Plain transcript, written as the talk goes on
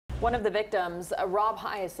One of the victims, Rob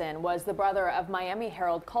Hiaasen, was the brother of Miami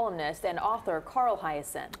Herald columnist and author Carl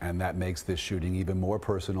Hiaasen. And that makes this shooting even more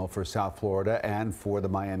personal for South Florida and for the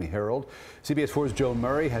Miami Herald. CBS 4's Joan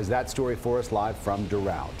Murray has that story for us live from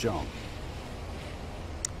Doral. Joan.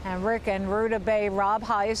 And Rick, in Ruta Bay, Rob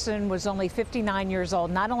Hiaasen was only 59 years old.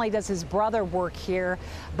 Not only does his brother work here,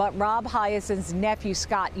 but Rob Hiaasen's nephew,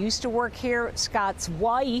 Scott, used to work here. Scott's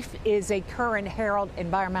wife is a current Herald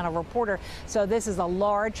environmental reporter. So this is a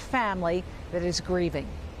large family that is grieving.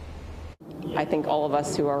 I think all of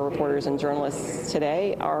us who are reporters and journalists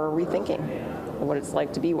today are rethinking what it's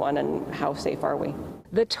like to be one and how safe are we.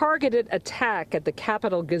 The targeted attack at the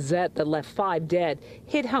Capital Gazette that left 5 dead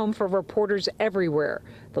hit home for reporters everywhere.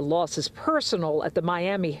 The loss is personal at the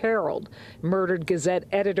Miami Herald. Murdered Gazette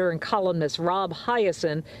editor and columnist Rob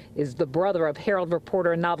Hiaasen is the brother of Herald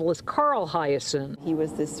reporter and novelist Carl Hiaasen. He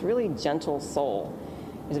was this really gentle soul.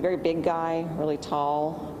 He was a very big guy, really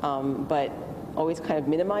tall, but always kind of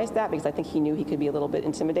minimized that because I think he knew he could be a little bit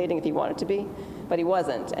intimidating if he wanted to be, but he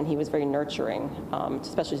wasn't, and he was very nurturing,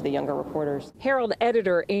 especially to the younger reporters. Herald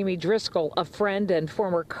editor Amy Driscoll, a friend and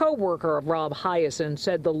former co-worker of Rob Hiaasen,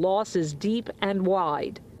 said the loss is deep and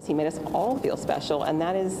wide. He made us all feel special, and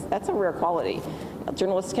that's a rare quality.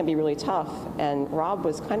 Journalists can be really tough, and Rob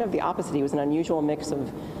was kind of the opposite. He was an unusual mix of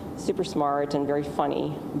super smart and very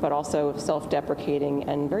funny, but also self-deprecating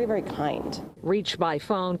and very, very kind. Reached by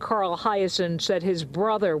phone, Carl Hiaasen said his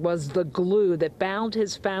brother was the glue that bound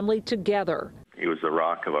his family together. He was the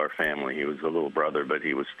rock of our family. He was the little brother, but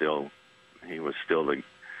he was still the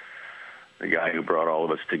guy who brought all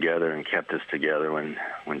of us together and kept us together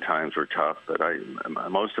when times were tough. But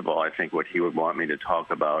most of all, I think what he would want me to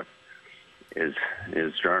talk about is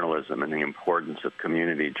journalism and the importance of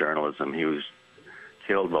community journalism. He was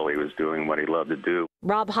killed while he was doing what he loved to do.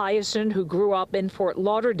 Rob Hiaasen, who grew up in Fort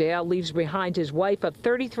Lauderdale, leaves behind his wife of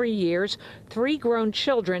 33 years, 3 grown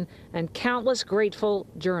children, and countless grateful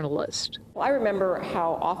journalists. Well, I remember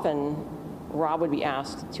how often Rob would be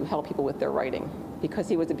asked to help people with their writing because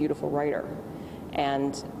he was a beautiful writer.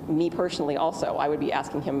 And me personally also, I would be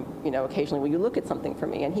asking him, occasionally, will you look at something for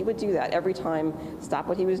me? And he would do that every time, stop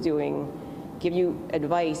what he was doing, give you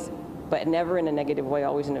advice, but never in a negative way,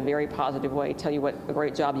 always in a very positive way, tell you what a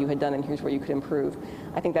great job you had done and here's where you could improve.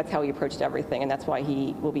 I think that's how he approached everything, and that's why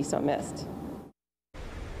he will be so missed.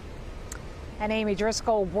 And Amy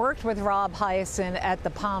Driscoll worked with Rob Hiaasen at the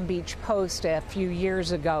Palm Beach Post a few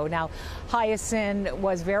years ago. Now, Hiaasen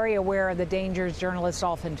was very aware of the dangers journalists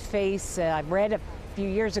often face. I read a few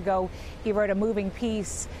years ago, he wrote a moving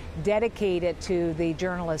piece dedicated to the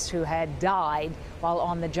journalist who had died while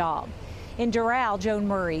on the job. In Doral, Joan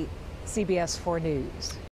Murray, CBS 4 News.